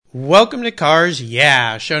Welcome to Cars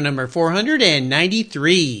Yeah, show number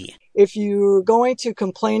 493. If you're going to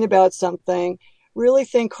complain about something, really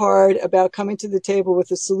think hard about coming to the table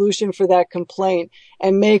with a solution for that complaint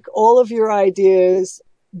and make all of your ideas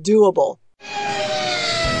doable.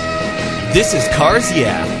 This is Cars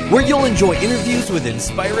Yeah, where you'll enjoy interviews with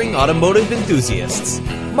inspiring automotive enthusiasts.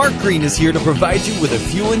 Mark Green is here to provide you with a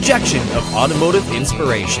fuel injection of automotive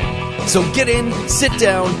inspiration. So get in, sit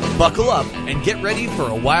down, buckle up, and get ready for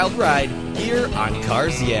a wild ride here on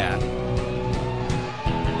Cars Yeah.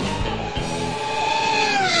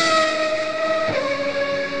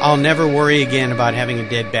 I'll never worry again about having a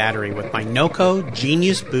dead battery with my NOCO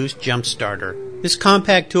Genius Boost Jump Starter. This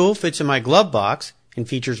compact tool fits in my glove box and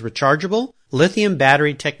features rechargeable lithium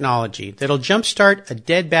battery technology that'll jumpstart a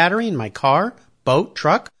dead battery in my car, boat,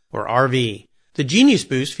 truck, or RV. The Genius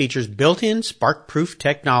Boost features built-in spark-proof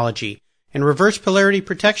technology and reverse polarity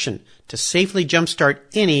protection to safely jumpstart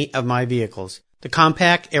any of my vehicles. The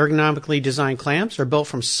compact, ergonomically designed clamps are built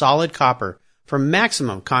from solid copper for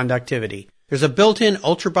maximum conductivity. There's a built-in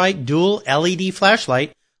ultra-bright dual LED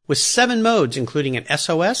flashlight with 7 modes, including an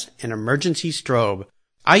SOS and emergency strobe.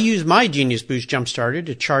 I use my Genius Boost Jump Starter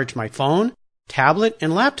to charge my phone, tablet,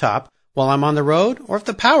 and laptop while I'm on the road or if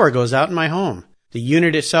the power goes out in my home. The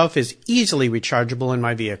unit itself is easily rechargeable in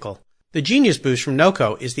my vehicle. The Genius Boost from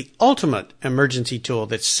NOCO is the ultimate emergency tool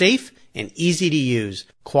that's safe and easy to use.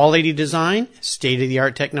 Quality design,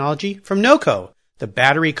 state-of-the-art technology from NOCO, the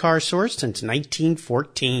battery car source since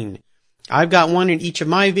 1914. I've got one in each of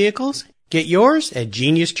my vehicles. Get yours at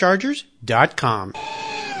geniuschargers.com.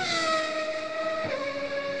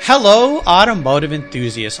 Hello, automotive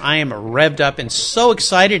enthusiasts. I am revved up and so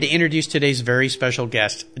excited to introduce today's very special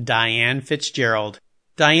guest, Diane Fitzgerald.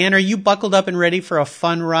 Diane, are you buckled up and ready for a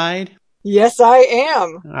fun ride? Yes, I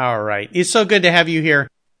am. All right. It's so good to have you here.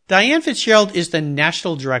 Diane Fitzgerald is the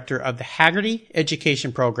National Director of the Hagerty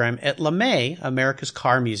Education Program at LeMay, America's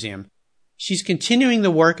Car Museum. She's continuing the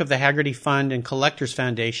work of the Hagerty Fund and Collectors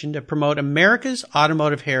Foundation to promote America's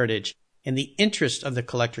automotive heritage and the interest of the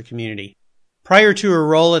collector community. Prior to her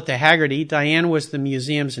role at the Hagerty, Diane was the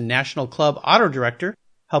museum's National Club Auto Director,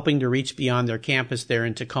 helping to reach beyond their campus there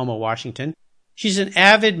in Tacoma, Washington. She's an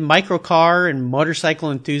avid microcar and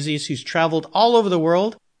motorcycle enthusiast who's traveled all over the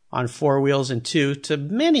world on 4 wheels and 2 to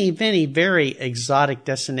many, many very exotic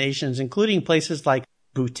destinations, including places like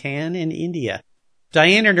Bhutan and India.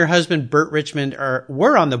 Diane and her husband, Burt Richmond,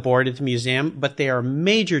 were on the board at the museum, but they are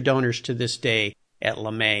major donors to this day at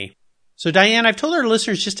LeMay. So, Diane, I've told our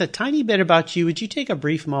listeners just a tiny bit about you. Would you take a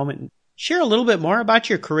brief moment and share a little bit more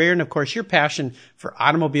about your career and, of course, your passion for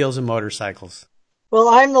automobiles and motorcycles? Well,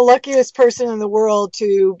 I'm the luckiest person in the world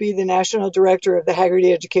to be the National Director of the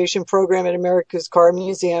Hagerty Education Program at America's Car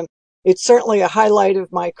Museum. It's certainly a highlight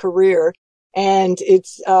of my career, and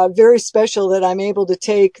it's very special that I'm able to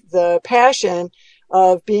take the passion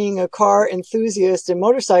of being a car enthusiast and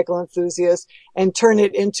motorcycle enthusiast and turn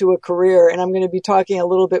it into a career. And I'm going to be talking a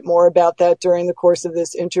little bit more about that during the course of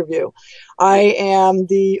this interview. I am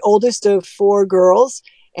the oldest of 4 girls,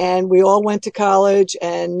 and we all went to college,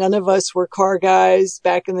 and none of us were car guys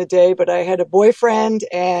back in the day, but I had a boyfriend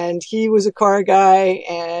and he was a car guy,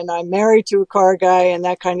 and I'm married to a car guy, and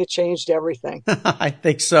that kind of changed everything. I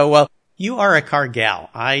think so. Well, you are a car gal.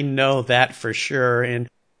 I know that for sure. And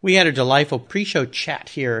we had a delightful pre-show chat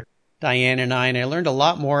here, Diane and I learned a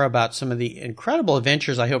lot more about some of the incredible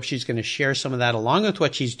adventures. I hope she's going to share some of that along with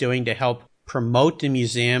what she's doing to help promote the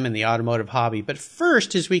museum and the automotive hobby. But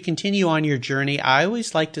first, as we continue on your journey, I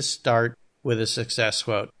always like to start with a success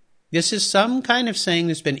quote. This is some kind of saying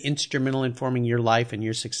that's been instrumental in forming your life and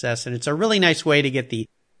your success, and it's a really nice way to get the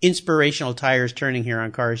inspirational tires turning here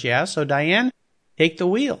on Cars Yeah. So, Diane, take the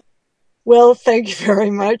wheel. Well, thank you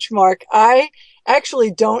very much, Mark. I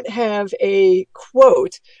actually don't have a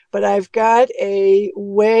quote, but I've got a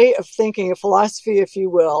way of thinking, a philosophy, if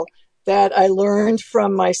you will, that I learned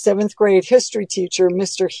from my 7th grade history teacher,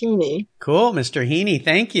 Mr. Heaney. Cool, Mr. Heaney.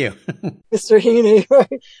 Thank you. Mr. Heaney,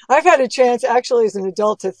 right? I've had a chance actually as an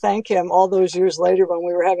adult to thank him all those years later when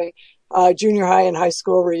we were having junior high and high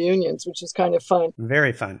school reunions, which is kind of fun.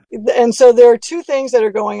 Very fun. And so there are 2 things that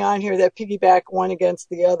are going on here that piggyback one against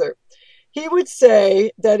the other. He would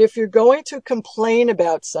say that if you're going to complain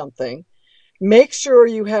about something, make sure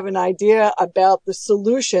you have an idea about the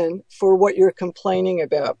solution for what you're complaining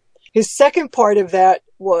about. His second part of that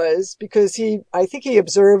was because I think he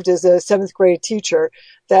observed as a 7th grade teacher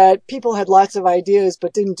that people had lots of ideas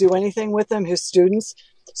but didn't do anything with them, his students.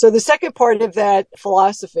 So the second part of that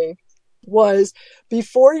philosophy was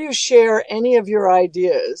before you share any of your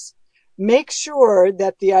ideas, make sure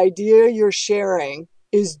that the idea you're sharing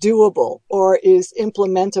is doable or is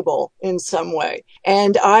implementable in some way.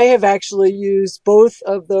 And I have actually used both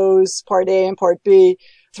of those, Part A and Part B,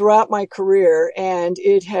 throughout my career. And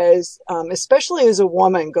it has, especially as a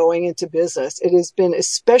woman going into business, it has been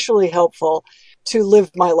especially helpful to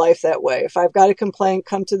live my life that way. If I've got a complaint,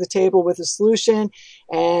 come to the table with a solution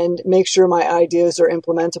and make sure my ideas are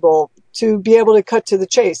implementable to be able to cut to the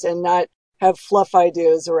chase and not have fluff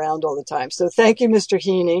ideas around all the time. So thank you, Mr.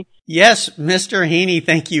 Heaney. Yes, Mr. Heaney,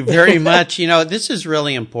 thank you very much. This is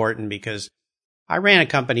really important because I ran a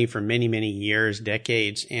company for many, many years,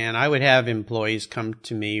 decades, and I would have employees come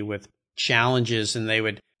to me with challenges and they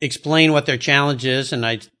would explain what their challenge is. And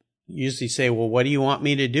I'd usually say, well, what do you want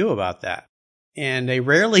me to do about that? And they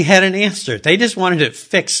rarely had an answer. They just wanted it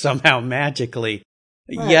fixed somehow magically.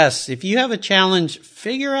 Right. Yes, if you have a challenge,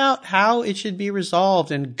 figure out how it should be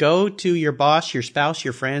resolved and go to your boss, your spouse,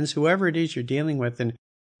 your friends, whoever it is you're dealing with, and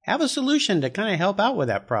have a solution to kind of help out with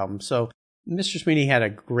that problem. So Mr. Sweeney had a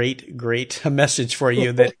great message for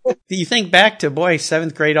you that you think back to, boy,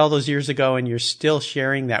 7th grade all those years ago, and you're still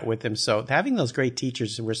sharing that with them. So having those great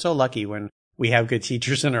teachers, we're so lucky when we have good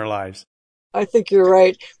teachers in our lives. I think you're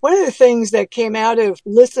right. One of the things that came out of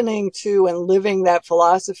listening to and living that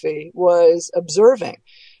philosophy was observing.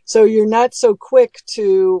 So you're not so quick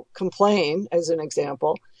to complain, as an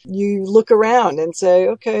example. You look around and say,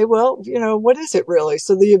 okay, well, what is it really?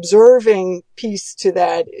 So the observing piece to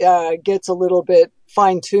that gets a little bit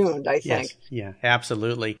fine-tuned, I think. Yes. Yeah,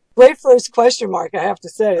 absolutely. Great first question, Mark, I have to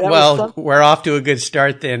say. We're off to a good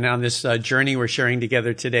start then on this journey we're sharing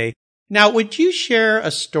together today. Now, would you share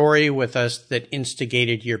a story with us that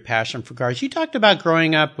instigated your passion for cars? You talked about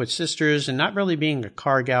growing up with sisters and not really being a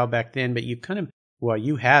car gal back then, but you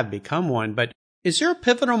you have become one. But is there a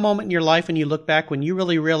pivotal moment in your life when you look back when you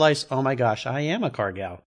really realize, oh my gosh, I am a car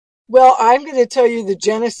gal? Well, I'm going to tell you the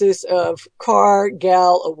genesis of car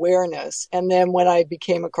gal awareness and then when I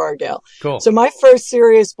became a car gal. Cool. So my first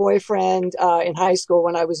serious boyfriend in high school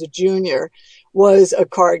when I was a junior was a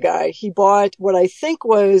car guy. He bought what I think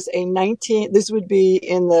was this would be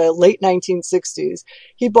in the late 1960s.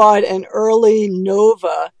 He bought an early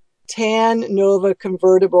tan Nova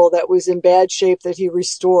convertible that was in bad shape that he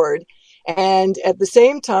restored. And at the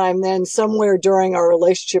same time, then somewhere during our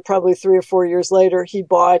relationship, probably 3 or 4 years later, he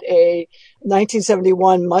bought a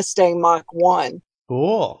 1971 Mustang Mach 1.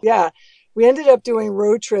 Cool. Yeah. We ended up doing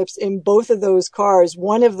road trips in both of those cars,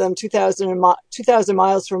 one of them 2,000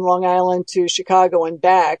 miles from Long Island to Chicago and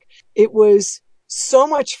back. It was so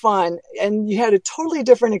much fun, and you had a totally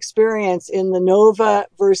different experience in the Nova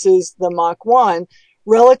versus the Mach 1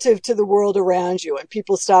 relative to the world around you and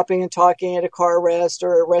people stopping and talking at a car rest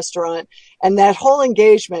or a restaurant. And that whole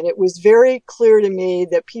engagement, it was very clear to me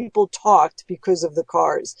that people talked because of the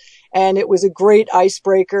cars. And it was a great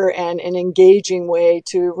icebreaker and an engaging way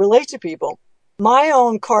to relate to people. My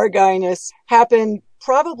own car guyness happened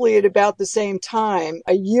probably at about the same time.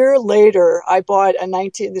 A year later, I bought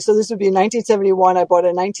so this would be in 1971, I bought a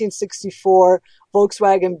 1964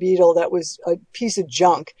 Volkswagen Beetle that was a piece of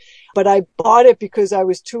junk. But I bought it because I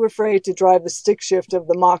was too afraid to drive the stick shift of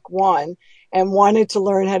the Mach 1 and wanted to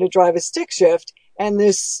learn how to drive a stick shift. And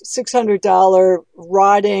this $600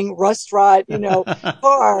 rust rot,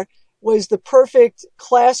 car was the perfect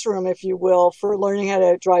classroom, if you will, for learning how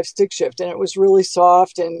to drive stick shift. And it was really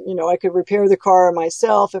soft and, I could repair the car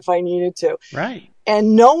myself if I needed to. Right.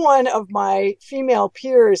 And no one of my female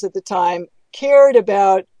peers at the time cared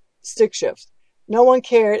about stick shift. No one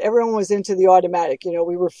cared. Everyone was into the automatic.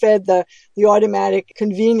 We were fed the automatic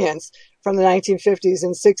convenience from the 1950s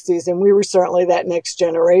and 60s, and we were certainly that next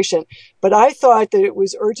generation. But I thought that it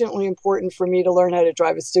was urgently important for me to learn how to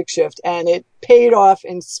drive a stick shift, and it paid off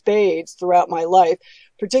in spades throughout my life,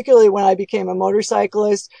 particularly when I became a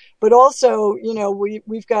motorcyclist. But also,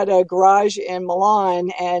 we've got a garage in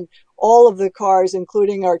Milan, and all of the cars,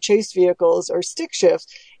 including our chase vehicles, are stick shifts.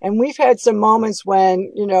 And we've had some moments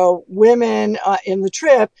when, women on the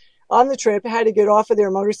trip had to get off of their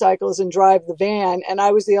motorcycles and drive the van. And I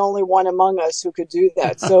was the only one among us who could do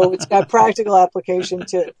that. So it's got practical application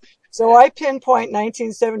too. So I pinpoint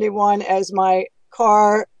 1971 as my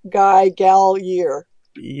car guy gal year.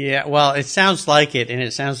 Yeah, well, it sounds like it. And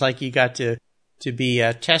it sounds like you got to be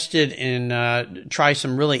tested and try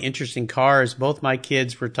some really interesting cars. Both my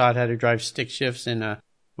kids were taught how to drive stick shifts in my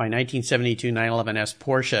 1972 911S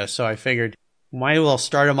Porsche. So I figured might as well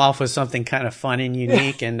start them off with something kind of fun and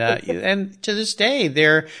unique. And to this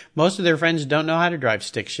day, most of their friends don't know how to drive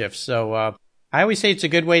stick shifts. So I always say it's a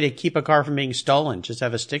good way to keep a car from being stolen. Just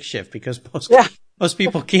have a stick shift because Most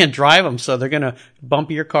people can't drive them, so they're going to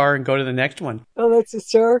bump your car and go to the next one. Oh, that's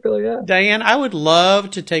hysterical, yeah. Diane, I would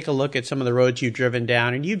love to take a look at some of the roads you've driven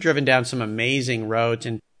down, and you've driven down some amazing roads,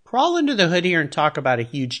 and crawl under the hood here and talk about a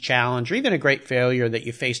huge challenge or even a great failure that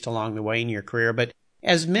you faced along the way in your career. But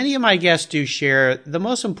as many of my guests do share, the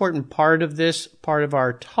most important part of this part of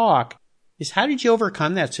our talk is how did you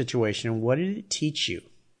overcome that situation and what did it teach you?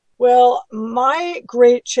 Well, my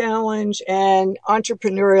great challenge and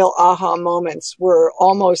entrepreneurial aha moments were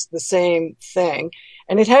almost the same thing.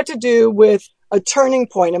 And it had to do with a turning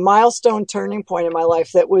point, a milestone turning point in my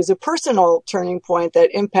life that was a personal turning point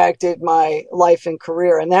that impacted my life and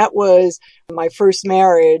career. And that was my first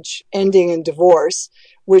marriage ending in divorce,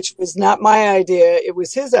 which was not my idea. It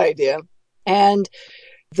was his idea. And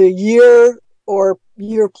the year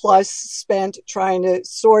plus spent trying to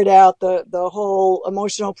sort out the whole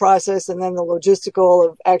emotional process and then the logistical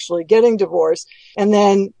of actually getting divorced and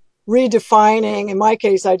then redefining. In my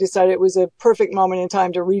case, I decided it was a perfect moment in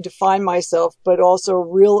time to redefine myself, but also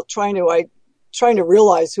trying to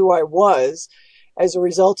realize who I was as a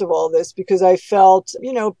result of all this, because I felt,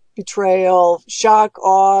 betrayal, shock,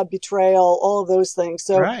 awe, betrayal, all of those things.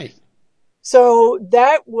 So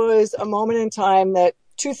that was a moment in time that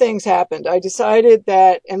two things happened. I decided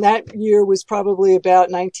that, and that year was probably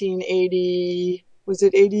about 1980, was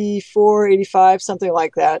it 84, 85, something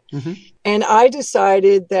like that. Mm-hmm. And I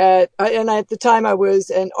decided that, and at the time I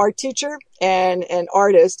was an art teacher and an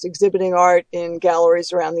artist exhibiting art in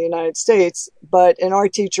galleries around the United States, but an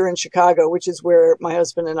art teacher in Chicago, which is where my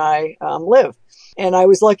husband and I live. And I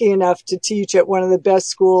was lucky enough to teach at one of the best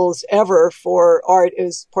schools ever for art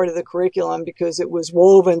as part of the curriculum because it was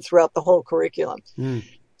woven throughout the whole curriculum. Mm.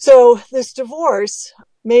 So this divorce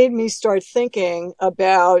made me start thinking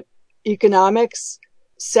about economics,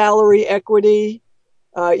 salary equity.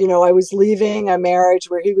 I was leaving a marriage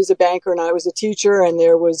where he was a banker and I was a teacher, and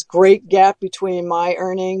there was great gap between my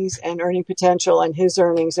earnings and earning potential and his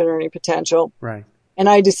earnings and earning potential. Right. And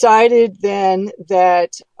I decided then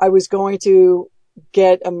that I was going to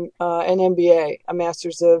get an MBA, a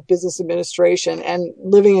Master's of Business Administration. And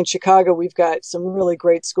living in Chicago, we've got some really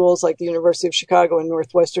great schools like the University of Chicago and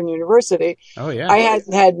Northwestern University. Oh, yeah. I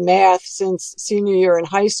hadn't had math since senior year in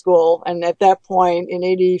high school. And at that point in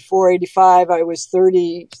 84, 85, I was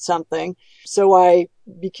 30 something. So I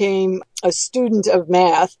became a student of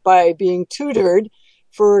math by being tutored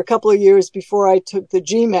for a couple of years before I took the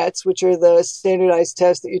GMATs, which are the standardized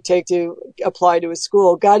tests that you take to apply to a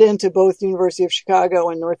school. Got into both University of Chicago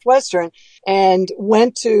and Northwestern and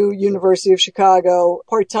went to University of Chicago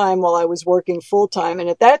part-time while I was working full-time. And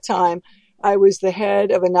at that time, I was the head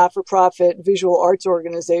of a not-for-profit visual arts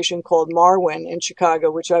organization called Marwin in Chicago,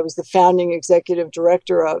 which I was the founding executive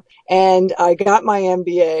director of. And I got my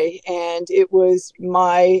MBA, and it was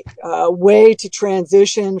my way to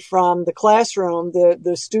transition from the classroom,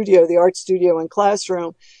 the studio, the art studio and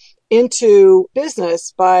classroom, into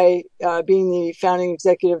business by being the founding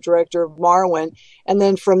executive director of Marwin. And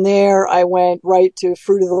then from there, I went right to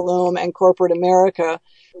Fruit of the Loom and corporate America,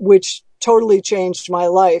 which totally changed my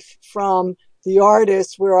life from the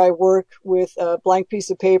artist where I work with a blank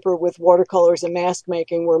piece of paper with watercolors and mask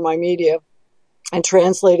making were my media, and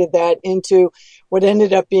translated that into what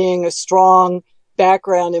ended up being a strong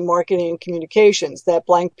background in marketing and communications, that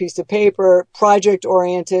blank piece of paper, project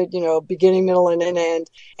oriented, beginning, middle, and an end.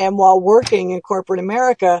 And while working in corporate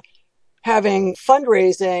America, having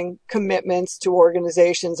fundraising commitments to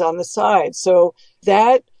organizations on the side. So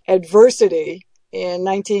that adversity in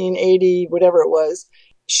 1980, whatever it was,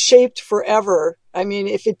 shaped forever. I mean,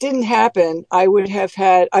 if it didn't happen, I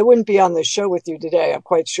wouldn't be on this show with you today, I'm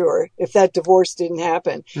quite sure, if that divorce didn't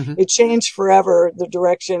happen. Mm-hmm. It changed forever the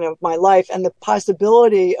direction of my life and the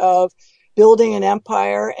possibility of building an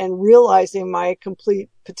empire and realizing my complete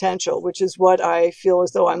potential, which is what I feel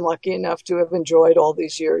as though I'm lucky enough to have enjoyed all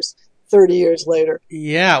these years. 30 years later.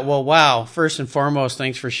 Yeah, well, wow. First and foremost,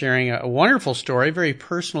 thanks for sharing a wonderful story, very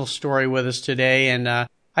personal story with us today. And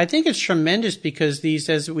I think it's tremendous because these,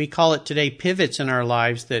 as we call it today, pivots in our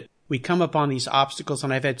lives, that we come upon these obstacles.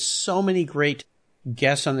 And I've had so many great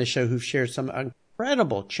guests on the show who've shared some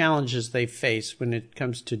incredible challenges they face when it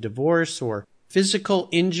comes to divorce or physical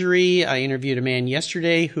injury. I interviewed a man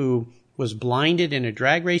yesterday who was blinded in a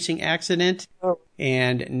drag racing accident. Oh.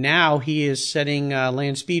 And now he is setting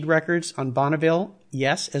land speed records on Bonneville,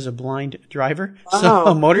 yes, as a blind driver. Wow. So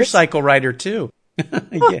a motorcycle rider too.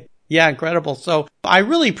 Yeah, incredible. So I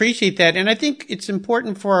really appreciate that. And I think it's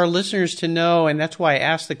important for our listeners to know, and that's why I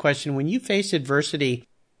asked the question, when you face adversity,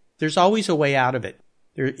 there's always a way out of it.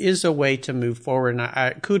 There is a way to move forward.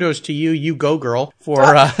 And kudos to you, you go girl,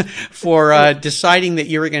 for deciding that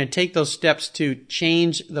you were going to take those steps to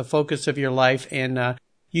change the focus of your life. And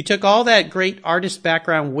you took all that great artist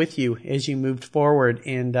background with you as you moved forward,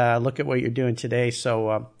 and look at what you're doing today.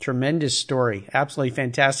 So tremendous story. Absolutely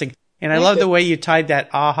fantastic. And I love the way you tied that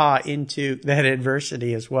aha into that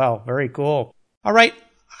adversity as well. Very cool. All right.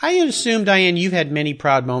 I assume, Diane, you've had many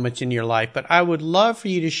proud moments in your life, but I would love for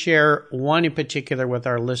you to share one in particular with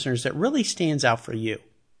our listeners that really stands out for you.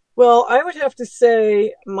 Well, I would have to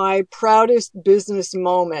say my proudest business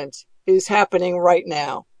moment is happening right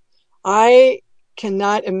now. I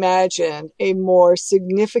cannot imagine a more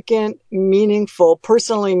significant, meaningful,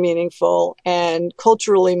 personally meaningful, and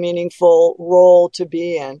culturally meaningful role to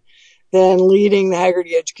be in than leading the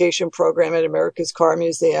Hagerty Education Program at America's Car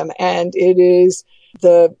Museum. And it is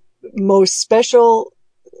the most special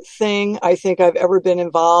thing I think I've ever been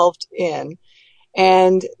involved in.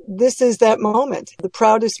 And this is that moment, the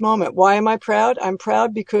proudest moment. Why am I proud? I'm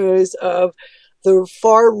proud because of the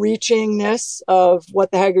far-reachingness of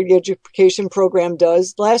what the Hagerty Education Program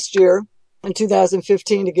does. Last year, in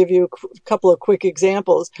 2015, to give you a couple of quick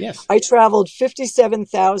examples, yes, I traveled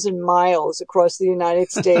 57,000 miles across the United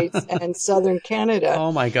States and southern Canada.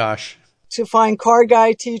 Oh my gosh. To find car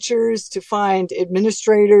guy teachers, to find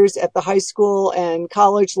administrators at the high school and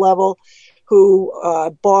college level who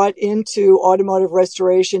bought into automotive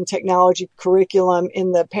restoration technology curriculum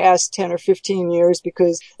in the past 10 or 15 years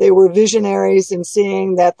because they were visionaries in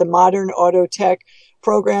seeing that the modern auto tech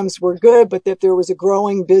programs were good, but that there was a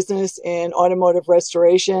growing business in automotive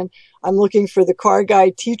restoration. I'm looking for the car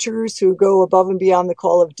guide teachers who go above and beyond the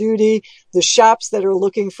call of duty, the shops that are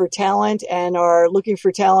looking for talent and are looking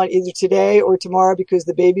for talent either today or tomorrow because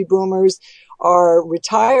the baby boomers are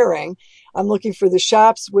retiring. I'm looking for the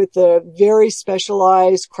shops with the very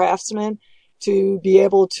specialized craftsmen to be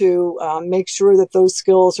able to make sure that those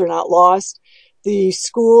skills are not lost. The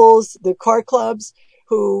schools, the car clubs,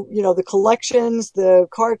 who, the collections, the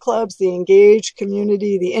car clubs, the engaged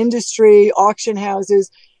community, the industry, auction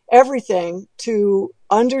houses, everything to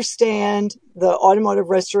understand the automotive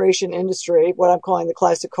restoration industry, what I'm calling the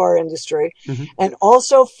classic car industry, and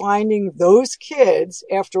also finding those kids,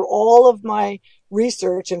 after all of my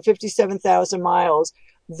research and 57,000 miles,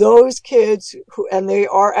 those kids who, and they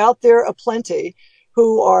are out there aplenty,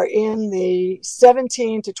 who are in the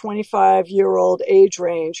 17 to 25-year-old age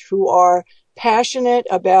range, who are passionate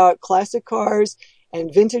about classic cars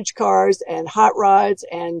and vintage cars and hot rods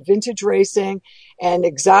and vintage racing and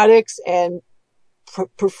exotics and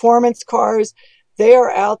performance cars. They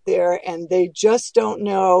are out there and they just don't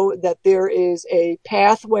know that there is a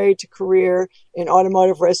pathway to career in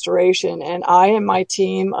automotive restoration. And I and my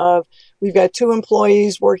team we've got 2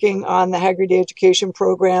 employees working on the Hagerty Education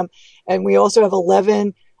Program, and we also have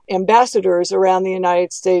 11 ambassadors around the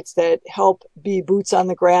United States that help be boots on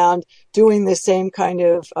the ground doing the same kind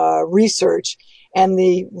of research. And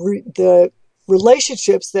the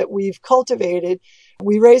relationships that we've cultivated,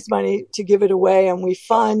 we raise money to give it away, and we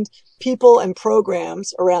fund people and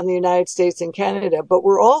programs around the United States and Canada. But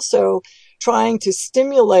we're also trying to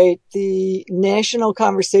stimulate the national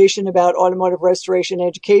conversation about automotive restoration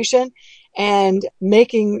education and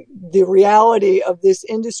making the reality of this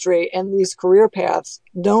industry and these career paths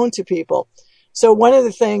known to people. So one of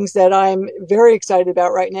the things that I'm very excited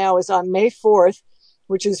about right now is on May 4th,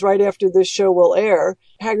 which is right after this show will air,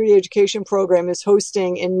 Hagerty Education Program is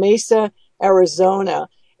hosting in Mesa, Arizona,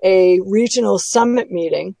 a regional summit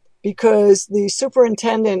meeting because the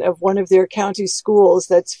superintendent of one of their county schools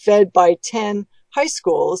that's fed by 10 high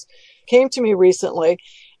schools came to me recently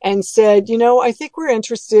and said, I think we're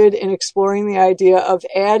interested in exploring the idea of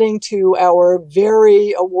adding to our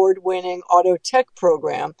very award-winning auto tech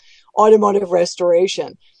program, automotive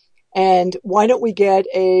restoration. And why don't we get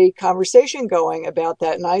a conversation going about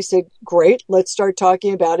that? And I said, great, let's start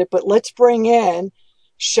talking about it, but let's bring in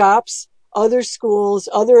shops, other schools,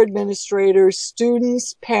 other administrators,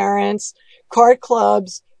 students, parents, car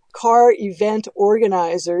clubs, car event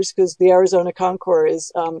organizers, because the Arizona Concours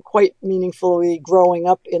is quite meaningfully growing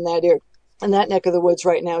up in that neck of the woods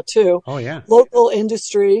right now too. Oh yeah. Local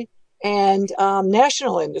industry and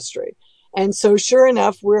national industry. And so sure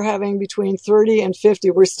enough, we're having between 30 and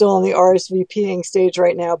 50. We're still in the RSVPing stage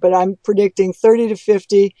right now, but I'm predicting 30 to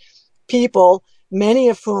 50 people, many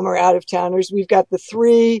of whom are out of towners. We've got the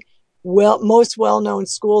 3 most well-known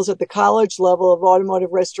schools at the college level of automotive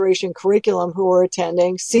restoration curriculum who are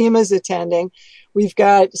attending. SEMA's attending. We've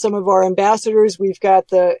got some of our ambassadors. We've got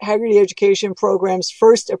the Hagerty Education Program's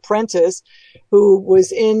first apprentice who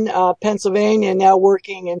was in Pennsylvania, now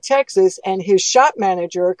working in Texas, and his shop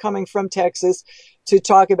manager coming from Texas to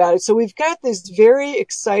talk about it. So we've got this very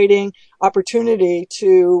exciting opportunity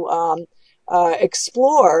to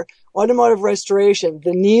explore automotive restoration,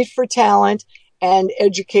 the need for talent, and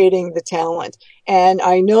educating the talent. And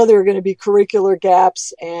I know there are going to be curricular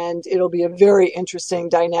gaps, and it'll be a very interesting,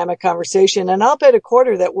 dynamic conversation. And I'll bet a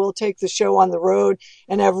quarter that we'll take the show on the road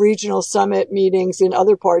and have regional summit meetings in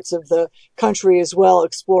other parts of the country as well,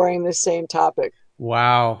 exploring this same topic.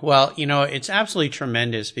 Wow. Well, it's absolutely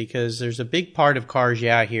tremendous because there's a big part of Cars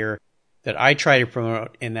Yeah here that I try to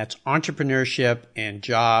promote, and that's entrepreneurship and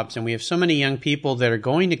jobs. And we have so many young people that are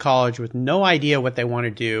going to college with no idea what they want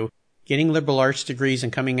to do, getting liberal arts degrees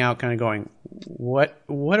and coming out kind of going, what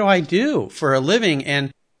do I do for a living?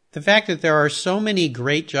 And the fact that there are so many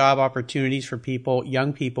great job opportunities for people,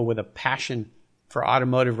 young people with a passion for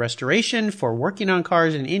automotive restoration, for working on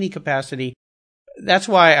cars in any capacity. That's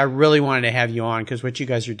why I really wanted to have you on, because what you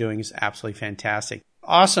guys are doing is absolutely fantastic.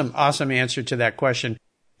 Awesome answer to that question.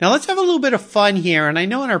 Now let's have a little bit of fun here. And I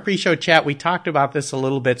know in our pre-show chat, we talked about this a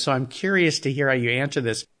little bit, so I'm curious to hear how you answer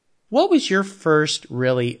this. What was your first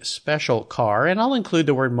really special car? And I'll include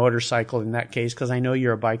the word motorcycle in that case because I know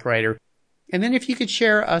you're a bike rider. And then if you could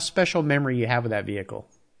share a special memory you have with that vehicle.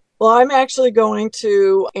 Well, I'm actually going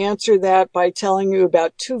to answer that by telling you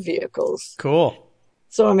about two vehicles. Cool.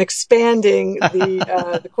 So I'm expanding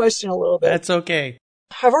the question a little bit. That's okay.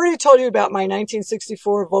 I've already told you about my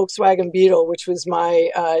 1964 Volkswagen Beetle, which was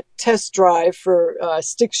my test drive for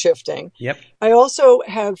stick shifting. Yep. I also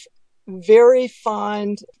have very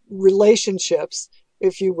fond relationships,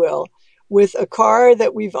 if you will, with a car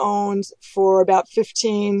that we've owned for about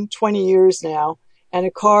 15, 20 years now, and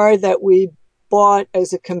a car that we bought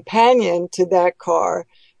as a companion to that car.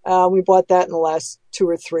 We bought that in the last 2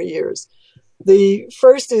 or 3 years. The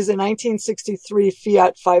first is a 1963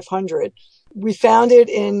 Fiat 500. We found it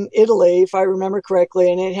in Italy, if I remember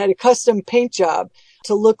correctly, and it had a custom paint job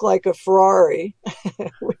to look like a Ferrari,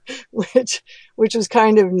 which was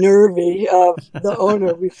kind of nervy of the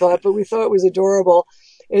owner, we thought, but we thought it was adorable.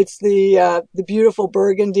 It's the beautiful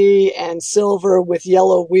burgundy and silver with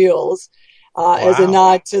yellow wheels, as a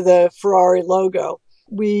nod to the Ferrari logo.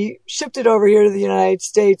 We shipped it over here to the United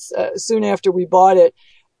States soon after we bought it.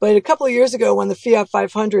 But a couple of years ago, when the Fiat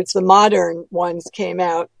 500s, the modern ones, came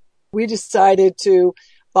out, we decided to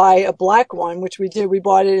buy a black one, which we did. We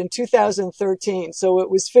bought it in 2013. So it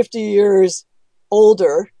was 50 years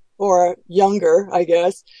older or younger, I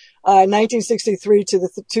guess, 1963 to the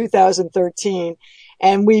 2013.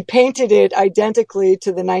 And we painted it identically to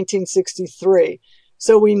the 1963.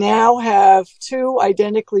 So we now have two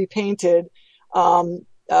identically painted,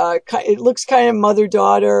 it looks kind of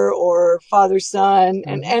mother-daughter or father-son.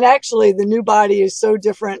 And actually the new body is so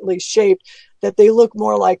differently shaped that they look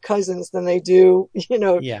more like cousins than they do,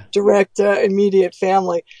 direct, immediate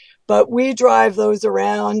family. But we drive those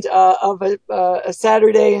around, of a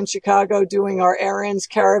Saturday in Chicago doing our errands,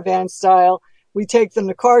 caravan style. We take them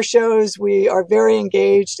to car shows. We are very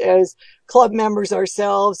engaged as club members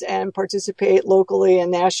ourselves and participate locally and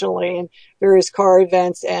nationally in various car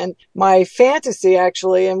events. And my fantasy,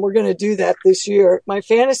 actually, and we're going to do that this year, my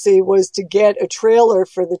fantasy was to get a trailer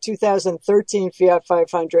for the 2013 Fiat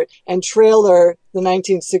 500 and trailer the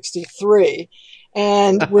 1963.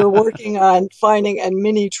 And we're working on finding a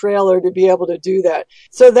mini trailer to be able to do that.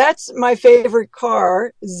 So that's my favorite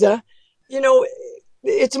car.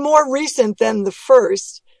 It's more recent than the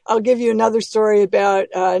first. I'll give you another story about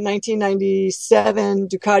 1997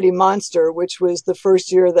 Ducati Monster, which was the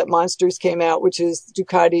first year that Monsters came out, which is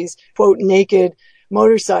Ducati's, quote, naked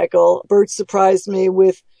motorcycle. Bert surprised me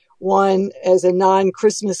with one as a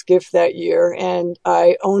non-Christmas gift that year, and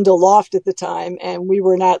I owned a loft at the time, and we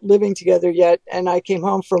were not living together yet, and I came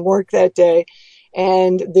home from work that day,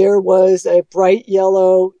 and there was a bright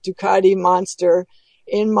yellow Ducati Monster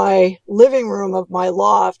in my living room of my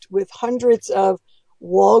loft with hundreds of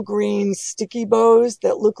Walgreens sticky bows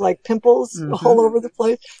that look like pimples all over the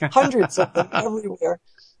place, hundreds of them everywhere.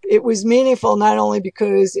 It was meaningful not only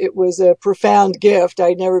because it was a profound gift.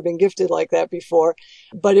 I'd never been gifted like that before,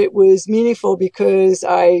 but it was meaningful because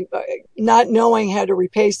not knowing how to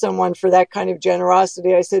repay someone for that kind of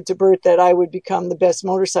generosity, I said to Bert that I would become the best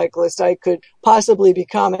motorcyclist I could possibly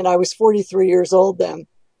become. And I was 43 years old then.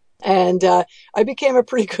 And I became a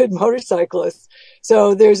pretty good motorcyclist.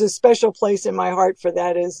 So there's a special place in my heart for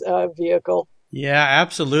that as a vehicle. Yeah,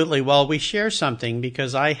 absolutely. Well, we share something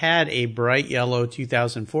because I had a bright yellow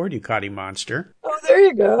 2004 Ducati Monster. Oh, there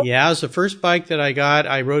you go. Yeah, it was the first bike that I got.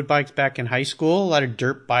 I rode bikes back in high school, a lot of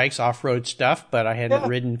dirt bikes, off-road stuff, but I hadn't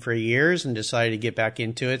ridden for years and decided to get back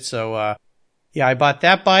into it. So, I bought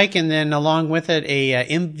that bike and then along with it a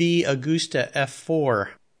MV Agusta F4.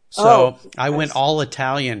 So I went all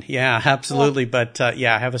Italian. Yeah, absolutely. But I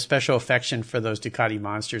have a special affection for those Ducati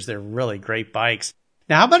Monsters. They're really great bikes.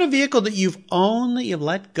 Now, how about a vehicle that you've owned, that you've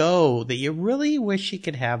let go, that you really wish you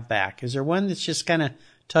could have back? Is there one that's just kind of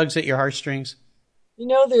tugs at your heartstrings?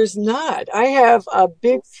 There's not. I have a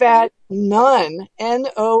big fat none,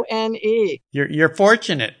 None. You're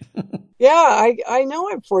fortunate. Yeah, I know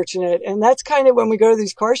I'm fortunate. And that's kind of when we go to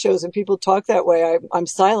these car shows and people talk that way, I'm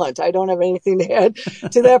silent. I don't have anything to add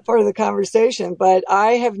to that part of the conversation. But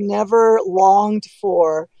I have never longed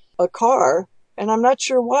for a car. And I'm not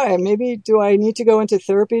sure why. Maybe do I need to go into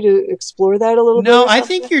therapy to explore that a little bit? No, I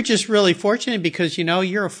think you're just really fortunate because,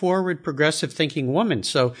 you're a forward, progressive thinking woman.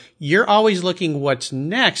 So you're always looking what's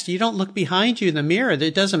next. You don't look behind you in the mirror.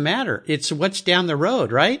 It doesn't matter. It's what's down the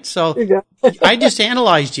road, right? So I just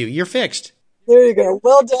analyzed you. You're fixed. There you go.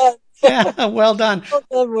 Well done. Yeah, well done. Well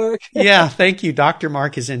done, Mark. Yeah, thank you. Dr.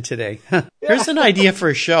 Mark is in today. Here's an idea for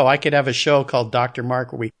a show. I could have a show called Dr.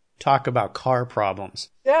 Mark where we talk about car problems.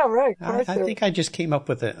 Yeah, right. I think I just came up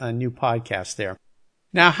with a new podcast there.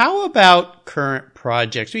 Now, how about current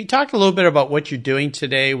projects? We talked a little bit about what you're doing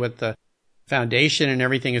today with the foundation and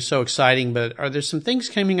everything is so exciting, but are there some things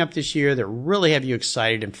coming up this year that really have you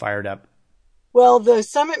excited and fired up? Well, the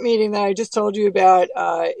summit meeting that I just told you about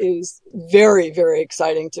is very, very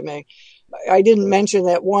exciting to me. I didn't mention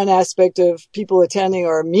that one aspect of people attending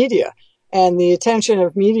are media. And the attention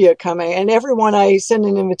of media coming, and everyone I send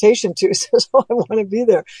an invitation to says, "Oh, I want to be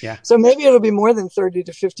there." Yeah. So maybe it'll be more than 30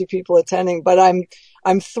 to 50 people attending. But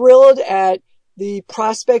I'm thrilled at the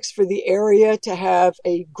prospects for the area to have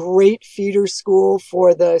a great feeder school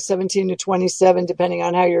for the 17 to 27, depending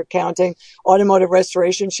on how you're counting, automotive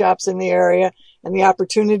restoration shops in the area, and the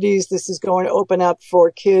opportunities this is going to open up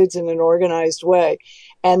for kids in an organized way.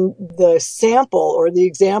 And the sample, or the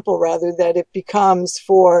example rather, that it becomes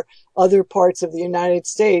for other parts of the United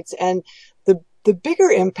States. And the bigger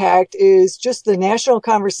impact is just the national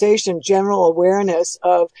conversation, general awareness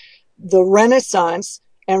of the renaissance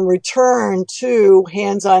and return to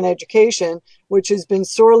hands-on education, which has been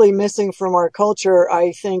sorely missing from our culture,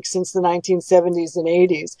 I think, since the 1970s and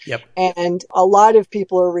 80s. Yep. And a lot of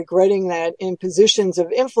people are regretting that in positions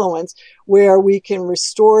of influence where we can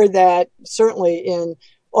restore that, certainly in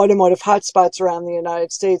automotive hotspots around the United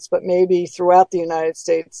States, but maybe throughout the United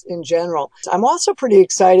States in general. I'm also pretty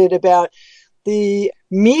excited about the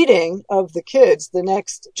meeting of the kids, the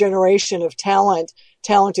next generation of talented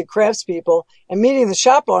craftspeople, and meeting the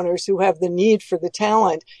shop owners who have the need for the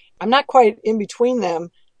talent. I'm not quite in between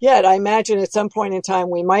them yet. I imagine at some point in time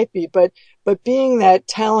we might be, but being that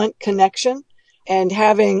talent connection and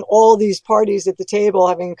having all these parties at the table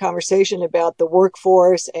having a conversation about the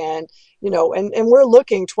workforce and and we're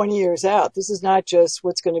looking 20 years out. This is not just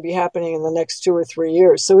what's going to be happening in the next 2 or 3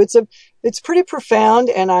 years. So it's pretty profound,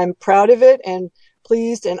 and I'm proud of it and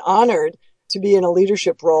pleased and honored to be in a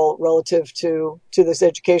leadership role relative to this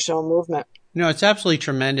educational movement. It's absolutely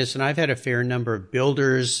tremendous. And I've had a fair number of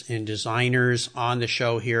builders and designers on the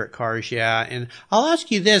show here at Cars Yeah. And I'll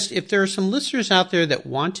ask you this, if there are some listeners out there that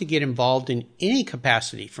want to get involved in any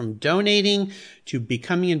capacity, from donating to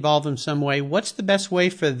becoming involved in some way, what's the best way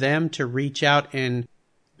for them to reach out and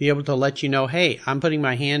be able to let you know, hey, I'm putting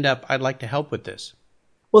my hand up, I'd like to help with this?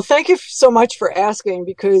 Well, thank you so much for asking,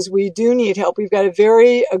 because we do need help. We've got a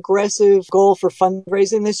very aggressive goal for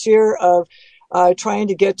fundraising this year of trying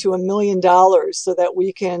to get to $1 million so that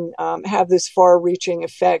we can have this far-reaching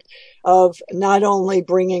effect of not only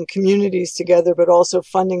bringing communities together, but also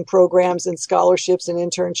funding programs and scholarships and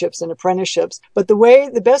internships and apprenticeships. But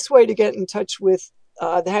the best way to get in touch with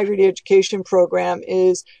the Hagerty Education Program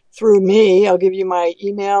is through me. I'll give you my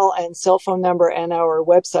email and cell phone number and our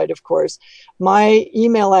website, of course. My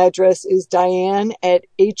email address is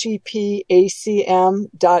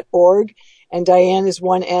diane@hepacm.org. And Diane is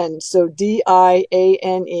one N. So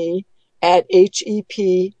DIANE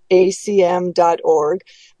 @hepacm.org.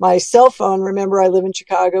 My cell phone, remember I live in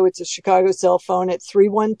Chicago. It's a Chicago cell phone at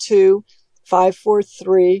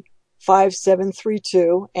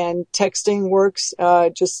 312-543-5732. And texting works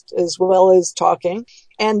just as well as talking.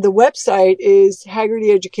 And the website is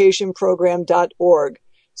HagertyEducationProgram.org.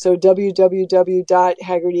 So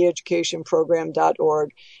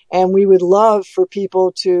www.HagertyEducationProgram.org. And we would love for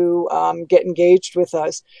people to get engaged with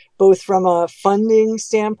us, both from a funding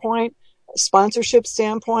standpoint, sponsorship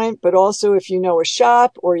standpoint, but also if you know a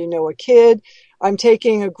shop or you know a kid. I'm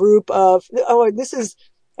taking a group of, I'll add this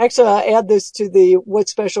to the what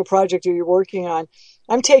special project are you working on?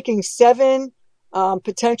 I'm taking 7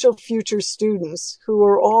 potential future students who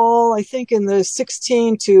are all, I think, in the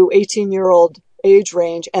 16 to 18-year-old age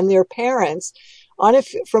range, and their parents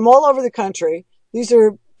from all over the country. These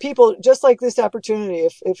are people, just like this opportunity,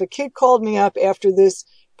 if a kid called me up after this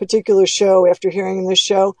particular show, after hearing this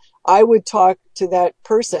show, I would talk to that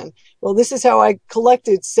person. Well, this is how I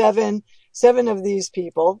collected seven of these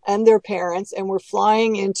people and their parents, and we're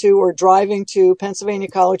flying into or driving to Pennsylvania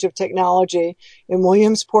College of Technology in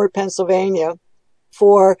Williamsport, Pennsylvania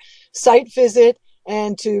for site visit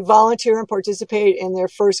and to volunteer and participate in their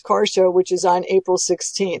first car show, which is on April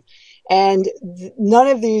 16th. And none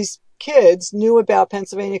of these kids knew about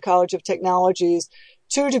Pennsylvania College of Technology's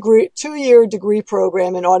 2-year degree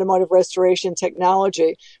program in automotive restoration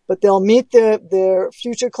technology, but they'll meet their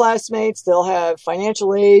future classmates. They'll have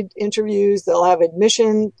financial aid interviews. They'll have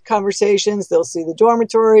admission conversations. They'll see the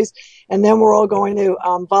dormitories, and then we're all going to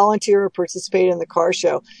volunteer or participate in the car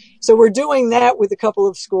show. So we're doing that with a couple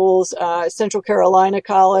of schools, Central Carolina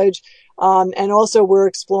College, and also we're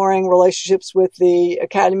exploring relationships with the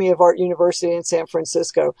Academy of Art University in San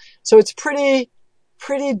Francisco. So it's pretty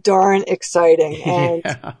darn exciting. And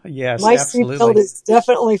yes, my absolutely. seatbelt is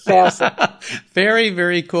definitely fastened. Very,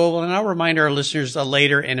 very cool. And I'll remind our listeners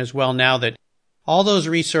later and as well now that all those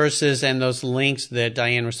resources and those links that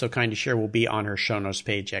Diane was so kind to share will be on her show notes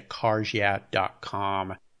page at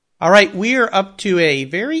carsyeah.com. All right, we are up to a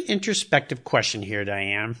very introspective question here,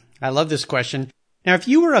 Diane. I love this question. Now, if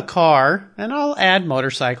you were a car, and I'll add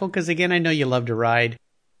motorcycle, because again, I know you love to ride,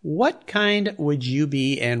 what kind would you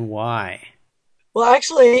be and why? Well,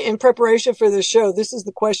 actually, in preparation for this show, this is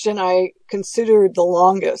the question I considered the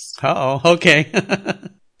longest. Uh-oh, okay.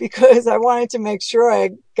 Because I wanted to make sure I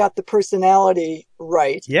got the personality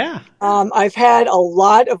right. Yeah. I've had a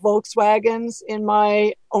lot of Volkswagens in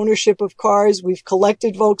my ownership of cars. We've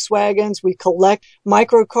collected Volkswagens. We collect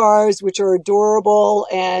microcars, which are adorable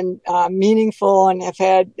and meaningful and have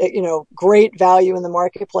had, great value in the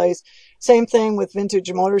marketplace. Same thing with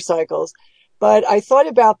vintage motorcycles. But I thought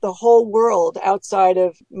about the whole world outside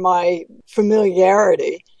of my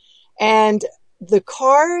familiarity. And the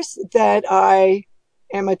cars that I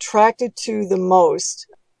am attracted to the most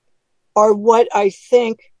are what I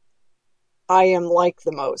think I am like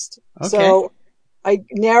the most. Okay. So I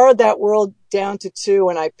narrowed that world down to 2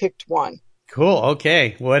 and I picked one. Cool.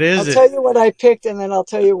 Okay. What is it? I'll tell you what I picked and then I'll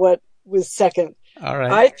tell you what was second. All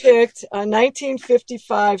right. I picked a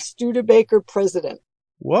 1955 Studebaker President.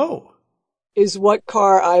 Whoa. Is what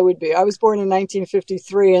car I would be. I was born in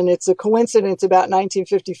 1953 and it's a coincidence about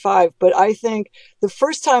 1955, but I think the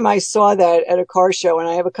first time I saw that at a car show, and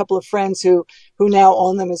I have a couple of friends who now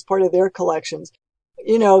own them as part of their collections,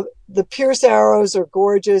 the Pierce Arrows are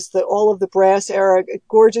gorgeous, all of the brass era,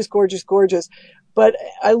 gorgeous, gorgeous, gorgeous. But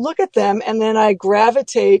I look at them and then I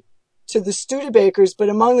gravitate to the Studebakers, but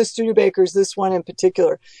among the Studebakers, this one in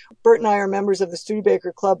particular. Bert and I are members of the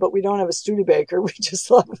Studebaker Club, but we don't have a Studebaker. We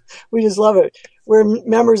just love it. We're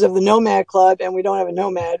members of the Nomad Club, and we don't have a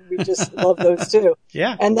Nomad. We just love those too.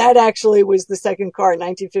 Yeah. And that actually was the second car,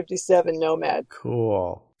 1957 Nomad.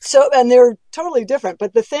 Cool. So, and they're totally different.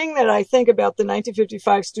 But the thing that I think about the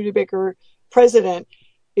 1955 Studebaker President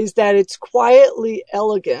is that it's quietly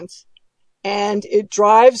elegant, and it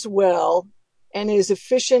drives well, and is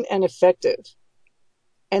efficient and effective.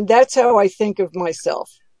 And that's how I think of myself.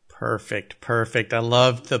 Perfect. I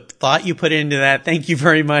love the thought you put into that. Thank you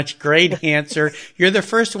very much. Great answer. You're the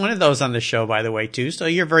first one of those on the show, by the way, too. So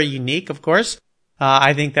you're very unique, of course.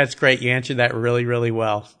 I think that's great. You answered that really, really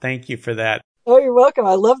well. Thank you for that. Oh, you're welcome.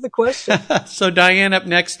 I love the question. So Diane, up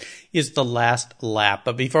next is the last lap.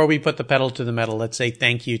 But before we put the pedal to the metal, let's say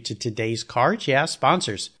thank you to today's Cars Yeah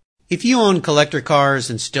sponsors. If you own collector cars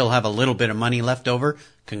and still have a little bit of money left over,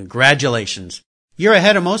 congratulations. You're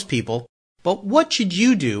ahead of most people. But what should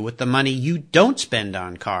you do with the money you don't spend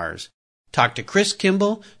on cars? Talk to Chris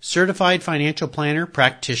Kimball, certified financial planner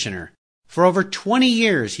practitioner. For over 20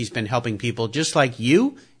 years, he's been helping people just like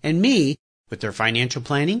you and me with their financial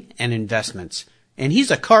planning and investments. And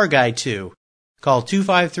he's a car guy too. Call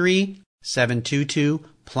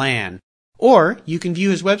 253-722-PLAN. Or you can view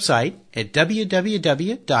his website at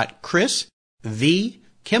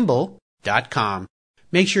www.chrisvkimball.com.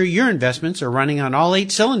 Make sure your investments are running on all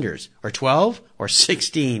 8 cylinders, or 12, or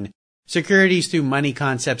 16. Securities through Money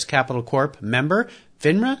Concepts Capital Corp. Member,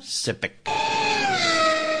 FINRA SIPC.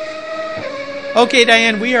 Okay,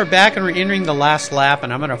 Diane, we are back and we're entering the last lap,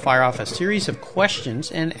 and I'm going to fire off a series of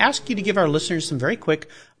questions and ask you to give our listeners some very quick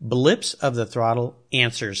blips of the throttle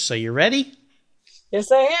answers. So you ready? Yes,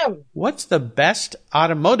 I am. What's the best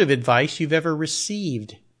automotive advice you've ever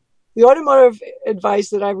received? The automotive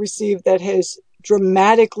advice that I've received that has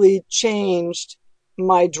dramatically changed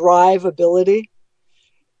my drive ability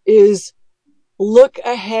is look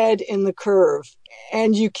ahead in the curve.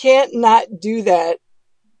 And you can't not do that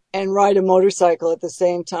and ride a motorcycle at the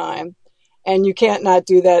same time. And you can't not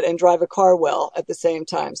do that and drive a car well at the same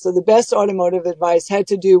time. So the best automotive advice had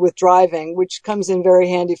to do with driving, which comes in very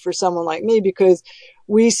handy for someone like me because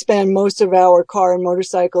we spend most of our car and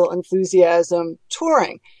motorcycle enthusiasm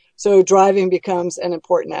touring. So driving becomes an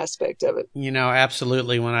important aspect of it.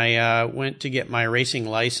 Absolutely. When I went to get my racing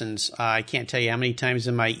license, I can't tell you how many times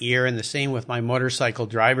in my ear, and the same with my motorcycle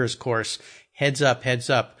driver's course, heads up,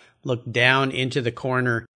 look down into the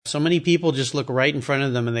corner. So many people just look right in front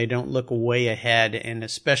of them and they don't look way ahead. And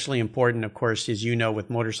especially important, of course, as you know, with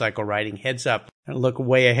motorcycle riding, heads up and look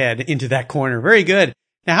way ahead into that corner. Very good.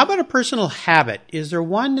 Now, how about a personal habit? Is there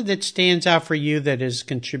one that stands out for you that has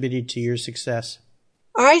contributed to your success?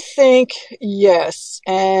 I think yes.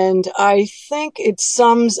 And I think it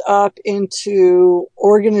sums up into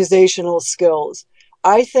organizational skills.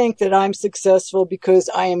 I think that I'm successful because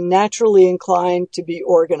I am naturally inclined to be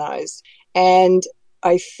organized. And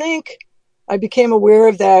I think I became aware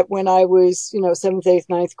of that when I was, 7th, 8th,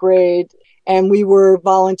 9th grade, and we were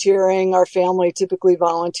volunteering. Our family typically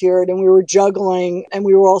volunteered, and we were juggling, and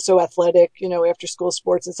we were also athletic, after school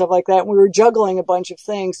sports and stuff like that. And we were juggling a bunch of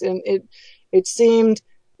things, and it seemed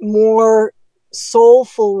more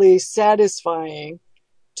soulfully satisfying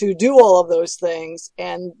to do all of those things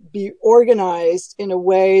and be organized in a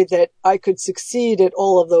way that I could succeed at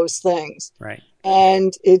all of those things. Right.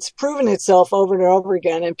 And it's proven itself over and over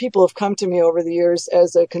again. And people have come to me over the years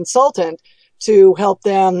as a consultant to help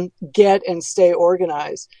them get and stay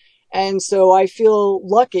organized. And so I feel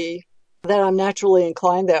lucky that I'm naturally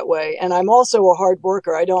inclined that way. And I'm also a hard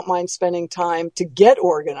worker. I don't mind spending time to get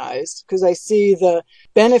organized because I see the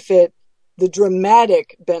benefit, the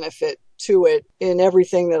dramatic benefit to it in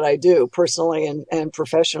everything that I do personally and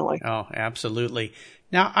professionally. Oh, absolutely.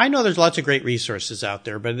 Now, I know there's lots of great resources out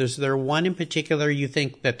there, but is there one in particular you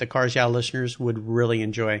think that the Cars Yeah listeners would really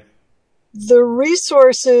enjoy? The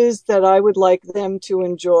resources that I would like them to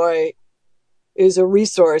enjoy is a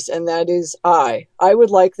resource, and that is I would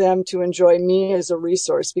like them to enjoy me as a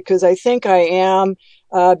resource because I think I am,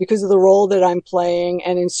 because of the role that I'm playing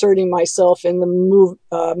and inserting myself in the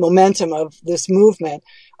momentum of this movement,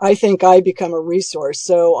 I think I become a resource.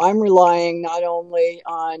 So I'm relying not only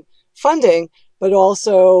on funding, but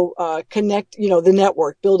also the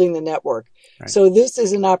network, building the network. Right. So this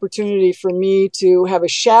is an opportunity for me to have a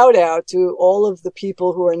shout out to all of the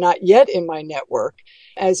people who are not yet in my network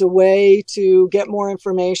as a way to get more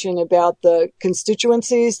information about the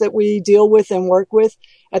constituencies that we deal with and work with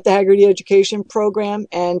at the Hagerty Education Program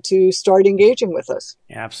and to start engaging with us.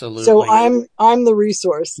 Absolutely. So I'm the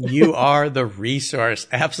resource. You are the resource.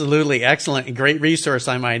 Absolutely. Excellent. Great resource,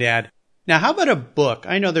 I might add. Now, how about a book?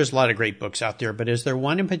 I know there's a lot of great books out there, but is there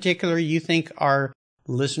one in particular you think our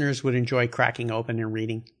listeners would enjoy cracking open and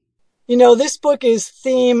reading? This book is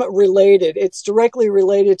theme related. It's directly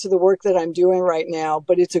related to the work that I'm doing right now,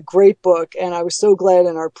 but it's a great book. And I was so glad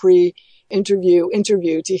in our pre-interview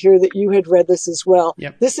to hear that you had read this as well.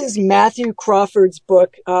 Yep. This is Matthew Crawford's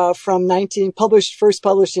book first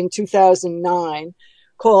published in 2009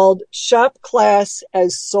 called Shop Class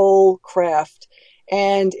as Soul Craft.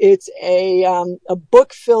 And it's a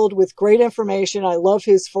book filled with great information. I love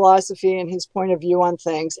his philosophy and his point of view on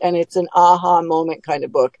things. And it's an aha moment kind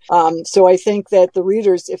of book. So I think that the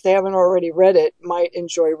readers, if they haven't already read it, might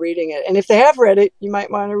enjoy reading it. And if they have read it, you might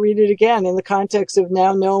want to read it again in the context of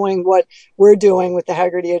now knowing what we're doing with the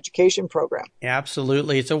Hagerty Education Program.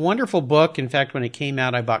 Absolutely. It's a wonderful book. In fact, when it came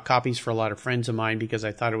out, I bought copies for a lot of friends of mine because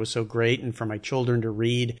I thought it was so great and for my children to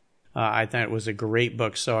read. I thought it was a great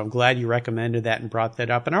book, so I'm glad you recommended that and brought that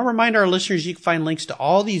up. And I'll remind our listeners you can find links to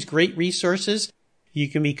all these great resources. You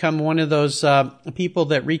can become one of those people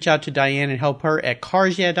that reach out to Diane and help her at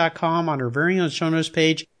carsyeah.com on her very own show notes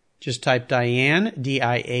page. Just type Diane,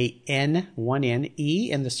 D-I-A-N, 1-N-E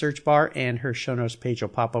in the search bar, and her show notes page will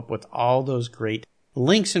pop up with all those great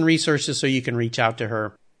links and resources so you can reach out to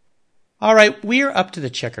her. All right, we are up to the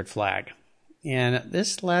checkered flag. And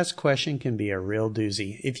this last question can be a real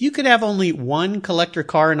doozy. If you could have only one collector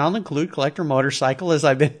car, and I'll include collector motorcycle as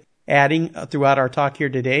I've been adding throughout our talk here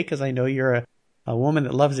today, because I know you're a woman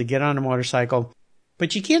that loves to get on a motorcycle,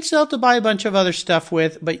 but you can't sell it to buy a bunch of other stuff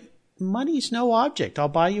with, but money's no object. I'll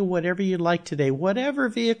buy you whatever you like today, whatever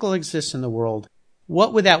vehicle exists in the world.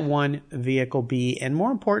 What would that one vehicle be? And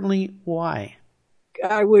more importantly, why?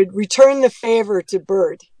 I would return the favor to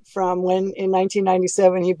Bert from when in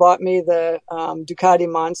 1997 he bought me the Ducati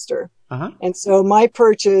Monster. Uh-huh. And so my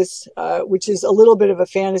purchase, which is a little bit of a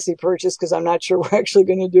fantasy purchase because I'm not sure we're actually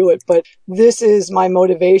going to do it, but this is my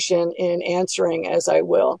motivation in answering as I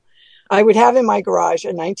will. I would have in my garage a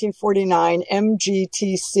 1949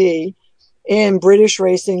 MGTC in British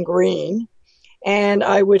Racing Green. And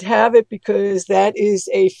I would have it because that is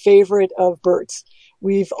a favorite of Bert's.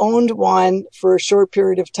 We've owned one for a short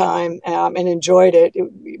period of time and enjoyed it.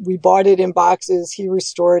 We bought it in boxes. He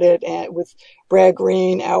restored it with Brad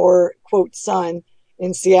Green, our, quote, son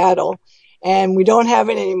in Seattle. And we don't have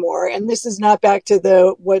it anymore. And this is not back to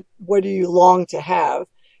the what do you long to have.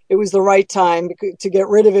 It was the right time to get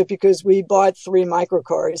rid of it because we bought 3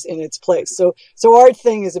 microcars in its place. So our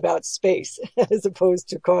thing is about space as opposed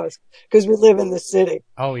to cost because we live in the city.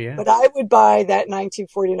 Oh, yeah. But I would buy that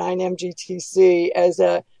 1949 MGTC as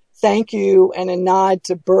a thank you and a nod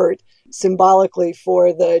to Bert symbolically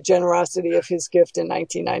for the generosity of his gift in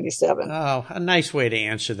 1997. Oh, a nice way to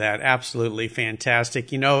answer that. Absolutely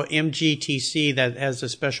fantastic. You know, MGTC, that has a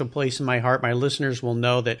special place in my heart. My listeners will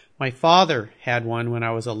know that my father had one when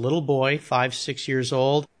I was a little boy, 5, 6 years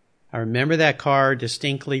old. I remember that car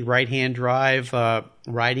distinctly, right-hand drive,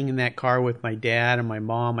 riding in that car with my dad and my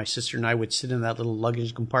mom. My sister and I would sit in that little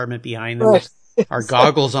luggage compartment behind them with our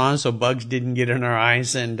goggles on so bugs didn't get in our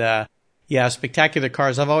eyes. And, yeah, spectacular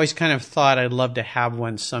cars. I've always kind of thought I'd love to have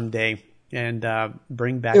one someday and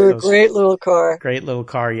bring back They're those. a great little car. Great little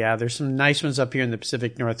car, yeah. There's some nice ones up here in the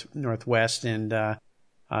Pacific Northwest. And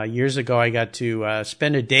years ago, I got to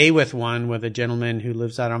spend a day with one with a gentleman who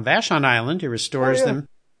lives out on Vashon Island who restores them.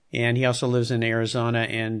 And he also lives in Arizona,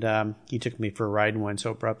 and he took me for a ride in one,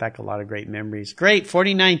 so it brought back a lot of great memories. Great,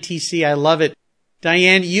 49 TC, I love it.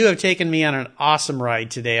 Diane, you have taken me on an awesome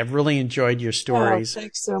ride today. I've really enjoyed your stories. Oh,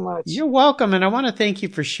 thanks so much. You're welcome, and I want to thank you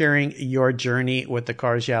for sharing your journey with the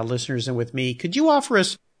Cars Yeah listeners and with me. Could you offer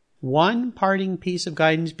us one parting piece of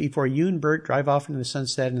guidance before you and Bert drive off into the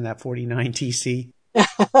sunset in that 49 TC?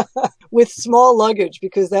 With small luggage,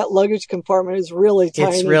 because that luggage compartment is really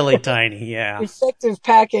tiny. It's really tiny, yeah. Effective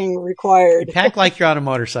packing required. You pack like you're on a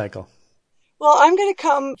motorcycle. Well, I'm going to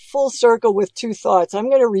come full circle with 2 thoughts. I'm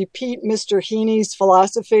going to repeat Mr. Heaney's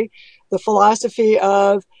philosophy, the philosophy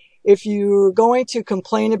of if you're going to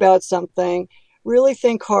complain about something, really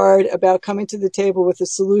think hard about coming to the table with a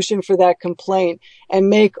solution for that complaint and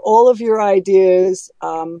make all of your ideas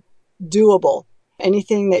doable.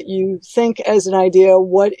 Anything that you think as an idea,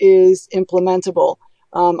 what is implementable?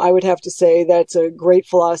 I would have to say that's a great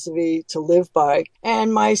philosophy to live by.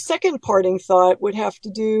 And my second parting thought would have to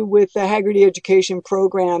do with the Hagerty Education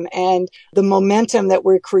Program and the momentum that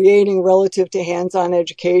we're creating relative to hands-on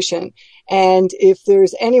education. And if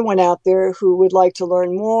there's anyone out there who would like to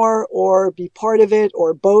learn more or be part of it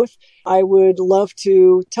or both, I would love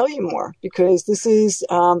to tell you more because this is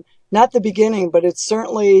not the beginning, but it's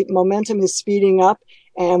certainly momentum is speeding up.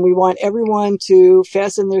 And we want everyone to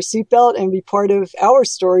fasten their seatbelt and be part of our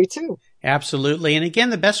story, too. Absolutely. And again,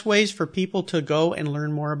 the best ways for people to go and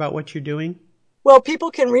learn more about what you're doing? Well,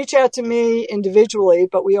 people can reach out to me individually,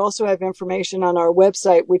 but we also have information on our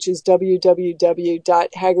website, which is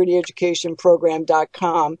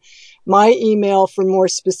www.hagertyeducationprogram.com. My email for more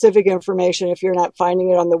specific information, if you're not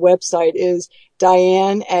finding it on the website, is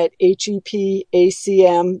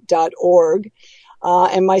diane@hepacm.org.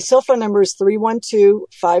 And my cell phone number is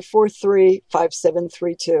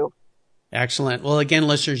 312-543-5732. Excellent. Well, again,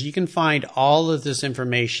 listeners, you can find all of this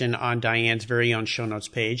information on Diane's very own show notes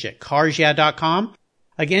page at carsyeah.com.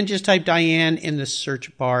 Again, just type Diane in the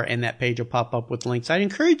search bar and that page will pop up with links. I'd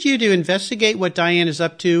encourage you to investigate what Diane is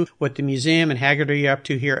up to, what the museum and Hagerty are up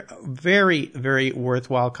to here. Very, very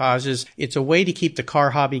worthwhile causes. It's a way to keep the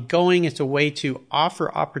car hobby going. It's a way to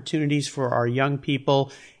offer opportunities for our young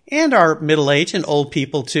people and our middle-aged and old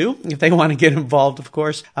people, too, if they want to get involved, of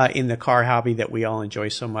course, in the car hobby that we all enjoy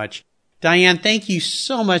so much. Diane, thank you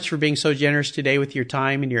so much for being so generous today with your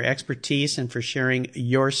time and your expertise and for sharing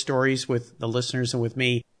your stories with the listeners and with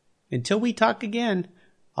me. Until we talk again,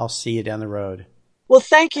 I'll see you down the road. Well,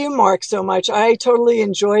 thank you, Mark, so much. I totally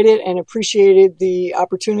enjoyed it and appreciated the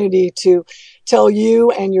opportunity to tell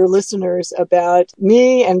you and your listeners about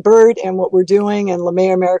me and Bert and what we're doing and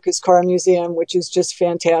LeMay America's Car Museum, which is just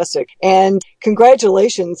fantastic. And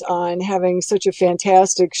congratulations on having such a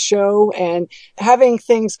fantastic show and having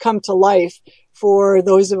things come to life for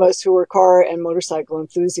those of us who are car and motorcycle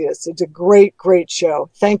enthusiasts. It's a great, great show.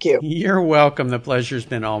 Thank you. You're welcome. The pleasure's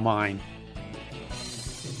been all mine.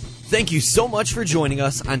 Thank you so much for joining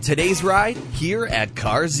us on today's ride here at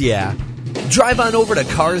Cars Yeah. Drive on over to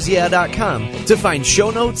carsyeah.com to find show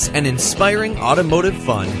notes and inspiring automotive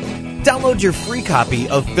fun. Download your free copy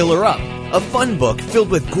of Filler Up, a fun book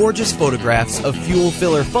filled with gorgeous photographs of fuel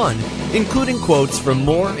filler fun, including quotes from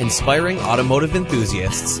more inspiring automotive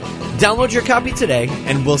enthusiasts. Download your copy today,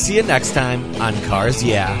 and we'll see you next time on Cars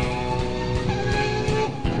Yeah.